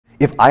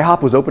If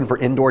IHOP was open for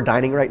indoor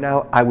dining right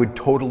now, I would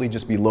totally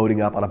just be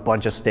loading up on a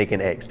bunch of steak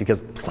and eggs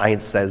because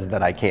science says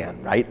that I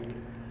can, right?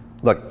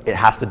 Look, it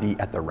has to be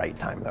at the right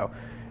time though.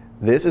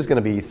 This is gonna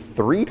be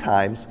 3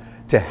 times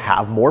to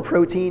have more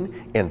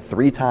protein and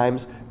 3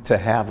 times to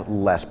have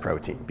less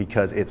protein,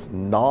 because it's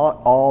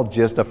not all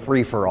just a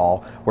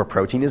free-for-all where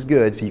protein is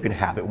good so you can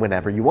have it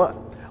whenever you want.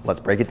 Let's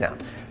break it down.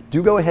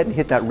 Do go ahead and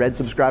hit that red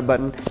subscribe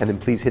button, and then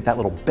please hit that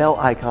little bell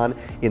icon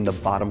in the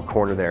bottom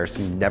corner there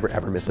so you never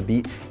ever miss a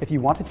beat. If you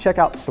want to check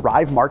out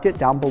Thrive Market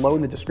down below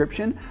in the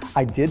description,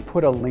 I did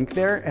put a link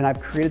there, and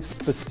I've created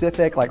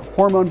specific like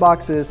hormone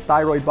boxes,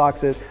 thyroid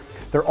boxes.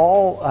 They're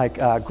all like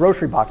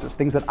grocery boxes,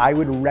 things that I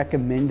would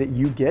recommend that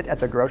you get at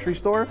the grocery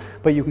store,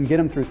 but you can get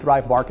them through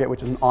Thrive Market,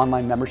 which is an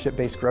online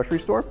membership-based grocery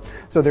store.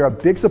 So they're a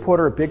big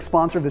supporter, a big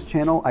sponsor of this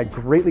channel. I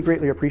greatly,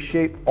 greatly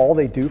appreciate all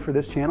they do for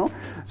this channel.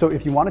 So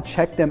if you want to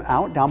check them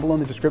out down below in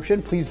the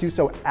description, please do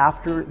so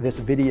after this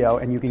video,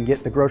 and you can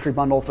get the grocery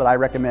bundles that I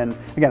recommend.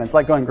 Again, it's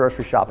like going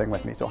grocery shopping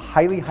with me. So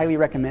highly, highly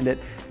recommend it.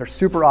 They're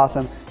super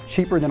awesome,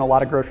 cheaper than a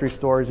lot of grocery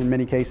stores in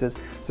many cases.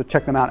 So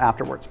check them out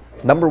afterwards.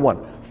 Number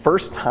 1,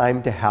 first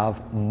time to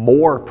have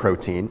more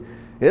protein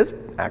is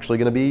actually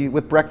gonna be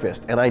with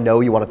breakfast. And I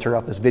know you wanna turn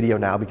off this video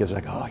now because you're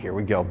like, oh, here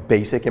we go,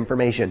 basic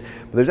information.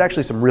 But there's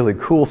actually some really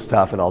cool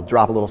stuff, and I'll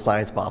drop a little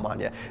science bomb on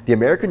you. The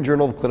American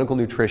Journal of Clinical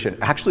Nutrition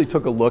actually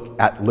took a look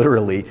at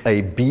literally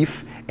a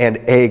beef and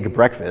egg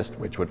breakfast,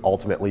 which would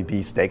ultimately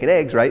be steak and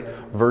eggs, right,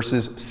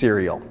 versus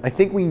cereal. I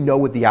think we know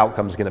what the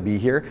outcome's gonna be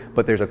here,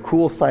 but there's a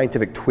cool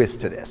scientific twist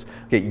to this.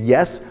 Okay,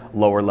 yes,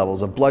 lower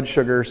levels of blood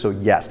sugar, so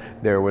yes,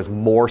 there was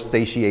more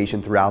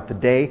satiation throughout the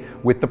day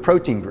with the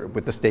protein group,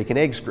 with the steak and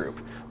eggs group.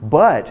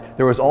 But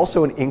there was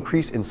also an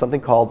increase in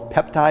something called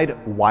peptide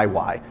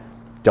YY.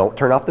 Don't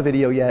turn off the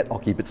video yet, I'll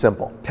keep it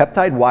simple.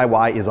 Peptide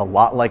YY is a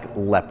lot like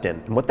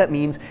leptin. And what that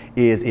means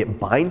is it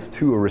binds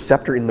to a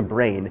receptor in the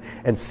brain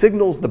and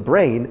signals the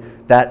brain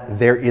that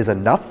there is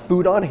enough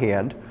food on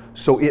hand,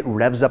 so it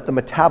revs up the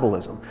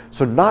metabolism.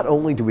 So not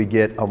only do we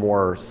get a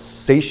more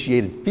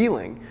satiated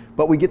feeling,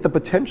 but we get the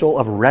potential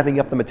of revving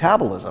up the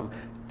metabolism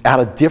at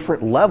a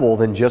different level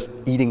than just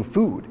eating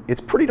food.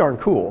 It's pretty darn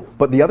cool.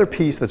 But the other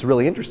piece that's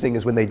really interesting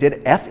is when they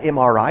did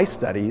fMRI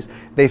studies,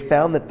 they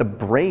found that the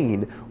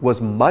brain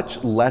was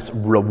much less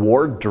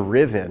reward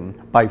driven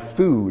by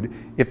food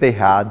if they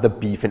had the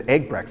beef and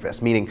egg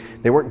breakfast, meaning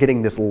they weren't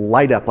getting this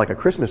light up like a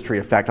Christmas tree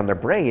effect on their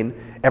brain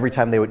every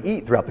time they would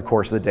eat throughout the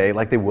course of the day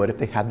like they would if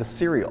they had the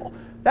cereal.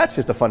 That's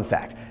just a fun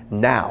fact.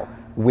 Now,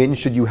 when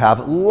should you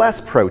have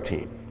less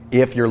protein?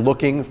 If you're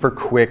looking for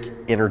quick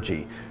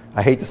energy.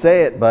 I hate to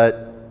say it,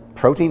 but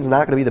protein's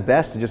not going to be the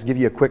best to just give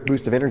you a quick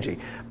boost of energy.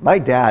 My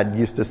dad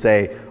used to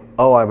say,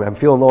 oh, I'm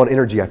feeling low on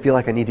energy, I feel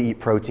like I need to eat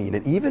protein.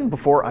 And even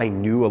before I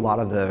knew a lot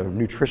of the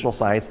nutritional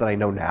science that I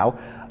know now,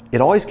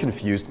 it always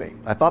confused me.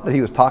 I thought that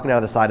he was talking out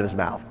of the side of his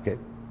mouth. Okay,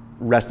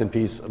 rest in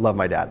peace, love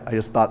my dad. I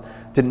just thought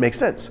it didn't make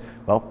sense.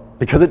 Well,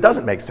 because it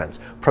doesn't make sense.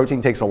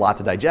 Protein takes a lot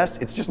to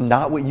digest. It's just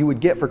not what you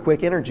would get for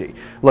quick energy.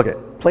 Look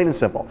at, plain and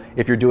simple.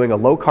 If you're doing a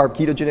low carb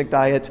ketogenic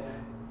diet,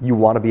 you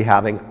want to be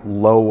having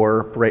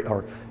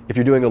if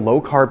you're doing a low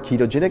carb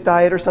ketogenic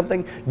diet or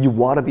something, you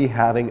want to be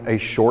having a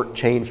short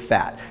chain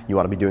fat. You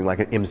want to be doing like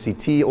an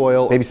MCT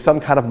oil, maybe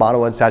some kind of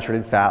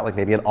monounsaturated fat, like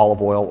maybe an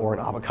olive oil or an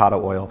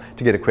avocado oil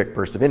to get a quick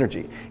burst of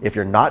energy. If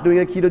you're not doing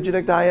a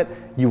ketogenic diet,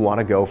 you want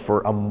to go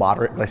for a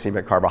moderate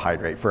glycemic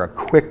carbohydrate for a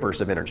quick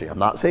burst of energy. I'm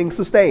not saying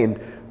sustained,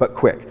 but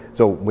quick.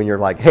 So when you're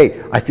like,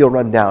 hey, I feel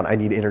run down, I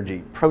need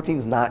energy,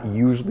 protein's not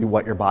usually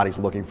what your body's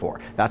looking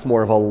for. That's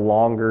more of a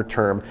longer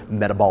term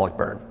metabolic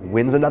burn.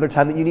 When's another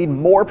time that you need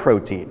more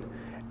protein?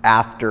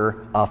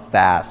 After a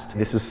fast.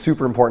 This is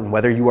super important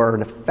whether you are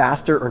in a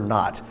faster or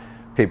not.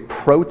 Okay,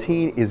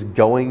 protein is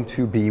going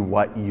to be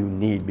what you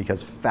need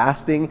because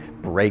fasting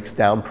breaks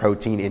down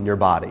protein in your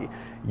body.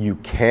 You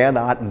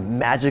cannot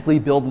magically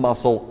build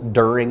muscle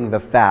during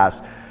the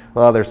fast.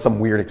 Well, there's some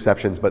weird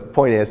exceptions, but the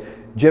point is,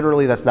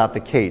 generally that's not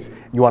the case.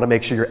 You want to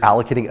make sure you're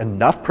allocating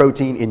enough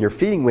protein in your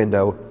feeding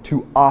window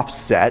to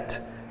offset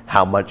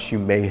how much you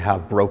may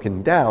have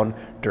broken down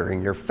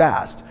during your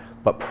fast.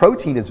 But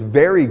protein is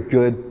very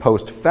good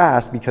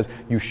post-fast because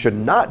you should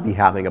not be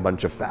having a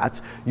bunch of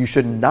fats. You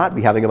should not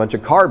be having a bunch of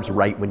carbs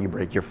right when you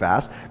break your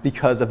fast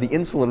because of the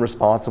insulin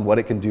response and what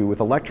it can do with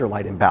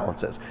electrolyte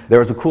imbalances. There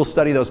was a cool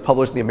study that was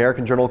published in the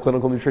American Journal of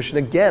Clinical Nutrition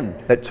again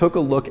that took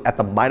a look at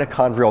the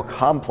mitochondrial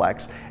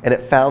complex, and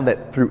it found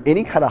that through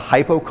any kind of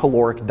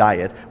hypocaloric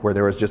diet where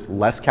there was just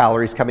less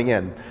calories coming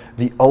in,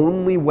 the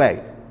only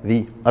way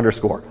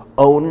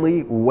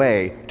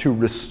to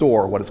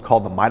restore what is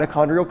called the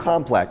mitochondrial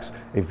complex,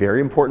 a very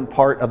important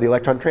part of the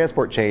electron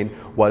transport chain,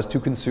 was to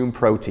consume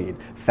protein.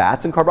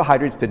 Fats and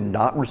carbohydrates did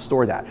not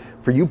restore that.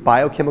 For you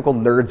biochemical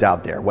nerds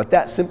out there, what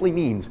that simply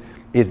means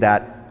is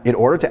that in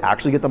order to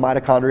actually get the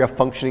mitochondria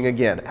functioning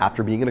again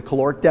after being in a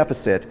caloric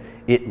deficit,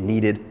 it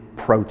needed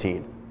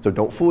protein. So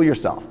don't fool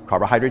yourself.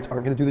 Carbohydrates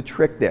aren't going to do the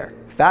trick there.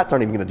 Fats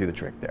aren't even going to do the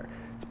trick there.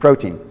 It's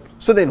protein.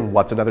 So then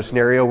what's another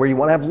scenario where you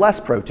want to have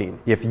less protein?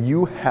 If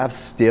you have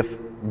stiff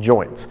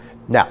joints.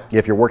 Now,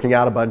 if you're working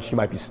out a bunch, you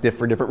might be stiff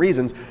for different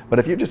reasons, but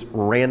if you just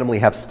randomly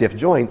have stiff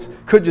joints,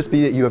 could just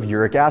be that you have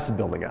uric acid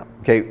building up.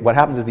 Okay, what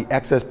happens is the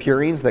excess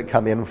purines that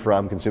come in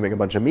from consuming a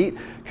bunch of meat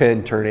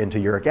can turn into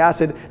uric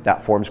acid,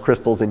 that forms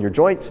crystals in your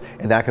joints,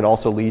 and that can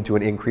also lead to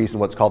an increase in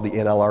what's called the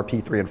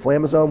NLRP3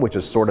 inflammasome, which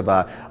is sort of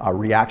a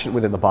reaction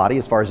within the body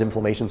as far as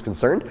inflammation is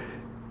concerned.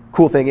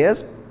 Cool thing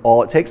is,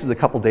 all it takes is a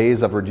couple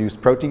days of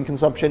reduced protein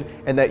consumption,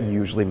 and that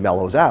usually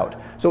mellows out.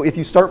 So if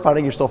you start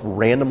finding yourself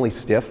randomly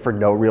stiff for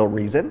no real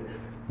reason,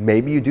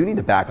 maybe you do need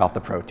to back off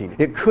the protein.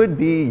 It could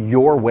be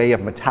your way of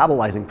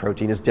metabolizing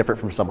protein is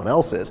different from someone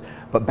else's,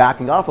 but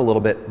backing off a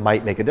little bit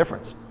might make a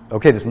difference.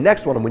 Okay, this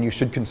next one, when you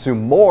should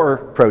consume more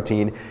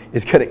protein,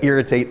 is going to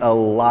irritate a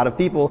lot of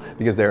people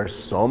because there's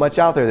so much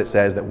out there that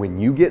says that when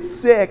you get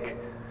sick,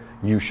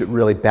 you should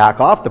really back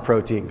off the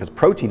protein because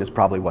protein is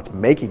probably what's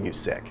making you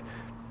sick.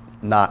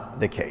 Not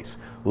the case.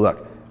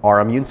 Look,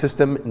 our immune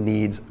system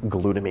needs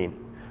glutamine.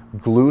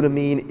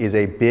 Glutamine is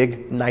a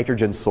big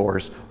nitrogen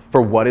source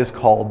for what is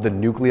called the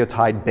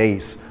nucleotide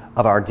base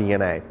of our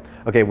DNA.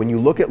 Okay, when you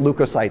look at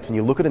leukocytes, when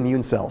you look at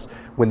immune cells,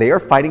 when they are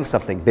fighting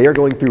something, they are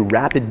going through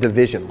rapid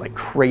division like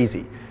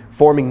crazy,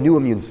 forming new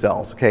immune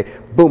cells. Okay,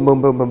 boom,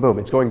 boom, boom, boom, boom.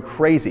 It's going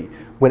crazy.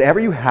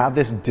 Whenever you have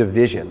this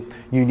division,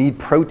 you need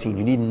protein,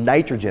 you need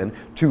nitrogen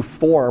to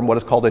form what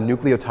is called a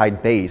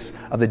nucleotide base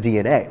of the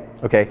DNA.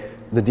 Okay,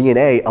 the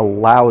DNA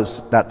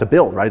allows that to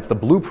build, right? It's the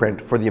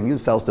blueprint for the immune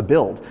cells to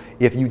build.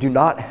 If you do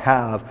not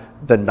have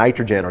the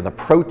nitrogen or the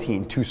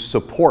protein to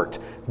support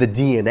the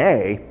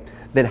DNA,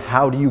 then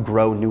how do you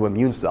grow new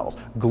immune cells?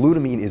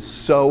 Glutamine is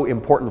so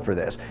important for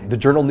this. The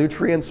journal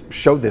Nutrients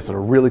showed this in a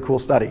really cool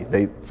study.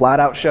 They flat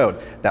out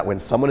showed that when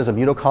someone is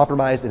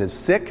immunocompromised and is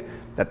sick,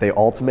 that they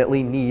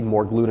ultimately need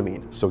more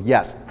glutamine. So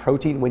yes,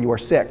 protein when you are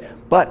sick.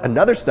 But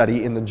another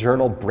study in the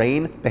journal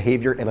Brain,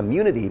 Behavior, and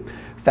Immunity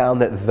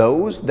found that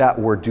those that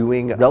were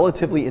doing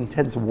relatively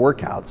intense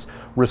workouts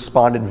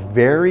responded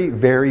very,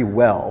 very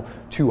well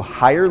to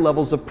higher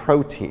levels of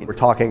protein. We're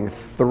talking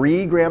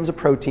 3 grams of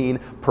protein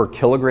per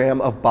kilogram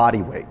of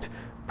body weight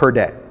per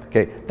day.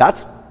 Okay,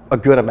 that's a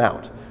good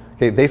amount.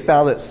 Okay, they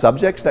found that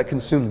subjects that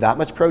consumed that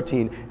much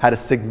protein had a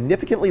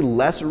significantly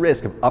less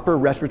risk of upper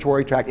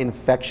respiratory tract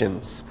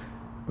infections,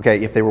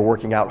 okay, if they were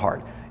working out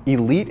hard.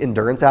 Elite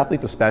endurance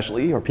athletes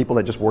especially, or people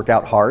that just work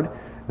out hard,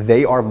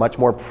 they are much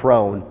more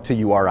prone to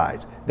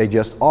URIs. They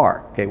just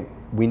are. Okay,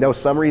 we know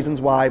some reasons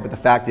why, but the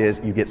fact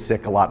is you get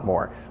sick a lot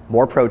more.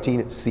 More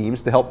protein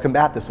seems to help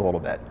combat this a little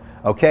bit.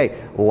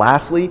 Okay,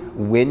 lastly,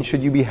 when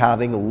should you be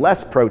having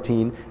less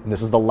protein? And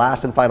this is the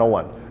last and final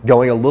one.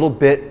 Going a little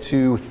bit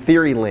to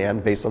theory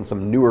land based on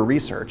some newer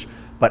research,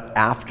 but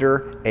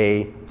after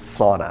a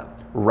sauna.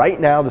 Right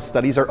now, the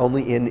studies are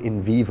only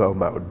in vivo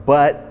mode,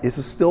 but this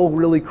is still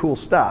really cool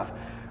stuff.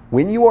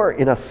 When you are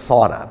in a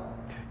sauna,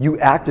 you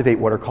activate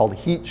what are called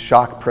heat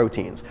shock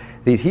proteins.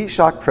 These heat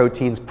shock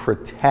proteins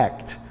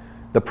protect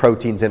the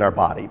proteins in our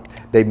body.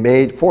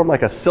 They form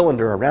like a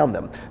cylinder around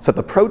them so that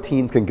the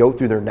proteins can go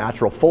through their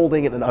natural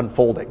folding and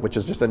unfolding, which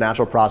is just a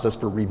natural process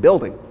for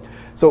rebuilding.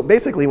 So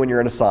basically, when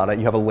you're in a sauna,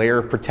 you have a layer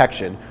of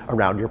protection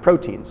around your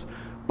proteins.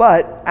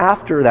 But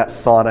after that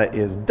sauna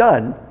is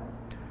done,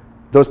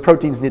 those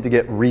proteins need to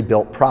get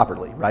rebuilt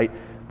properly, right?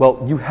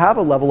 Well, you have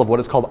a level of what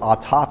is called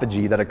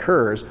autophagy that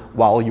occurs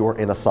while you're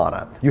in a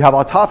sauna. You have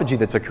autophagy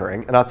that's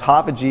occurring, and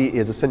autophagy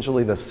is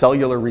essentially the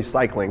cellular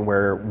recycling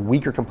where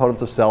weaker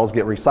components of cells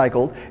get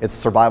recycled. It's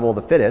survival of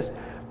the fittest.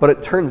 But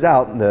it turns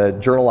out, the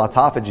journal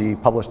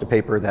Autophagy published a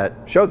paper that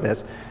showed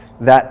this,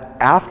 that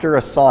after a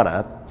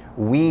sauna,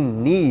 we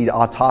need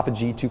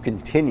autophagy to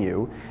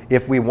continue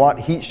if we want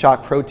heat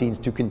shock proteins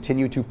to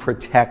continue to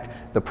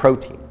protect the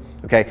protein.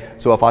 Okay,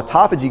 so if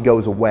autophagy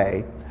goes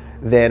away,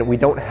 then we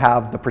don't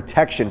have the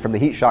protection from the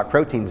heat shock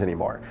proteins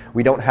anymore.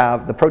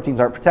 The proteins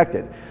aren't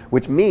protected,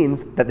 which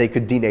means that they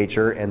could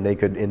denature and they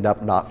could end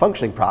up not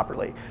functioning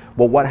properly.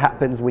 Well, what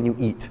happens when you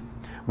eat?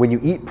 When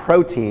you eat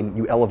protein,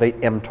 you elevate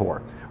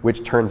mTOR,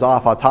 which turns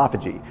off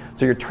autophagy.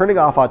 So you're turning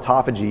off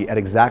autophagy at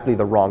exactly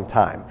the wrong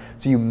time.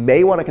 So you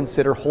may want to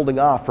consider holding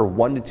off for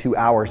 1 to 2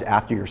 hours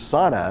after your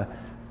sauna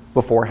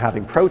before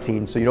having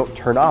protein so you don't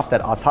turn off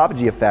that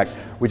autophagy effect,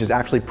 which is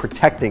actually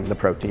protecting the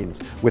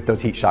proteins with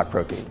those heat shock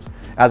proteins.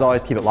 As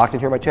always, keep it locked in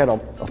here on my channel.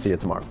 I'll see you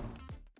tomorrow.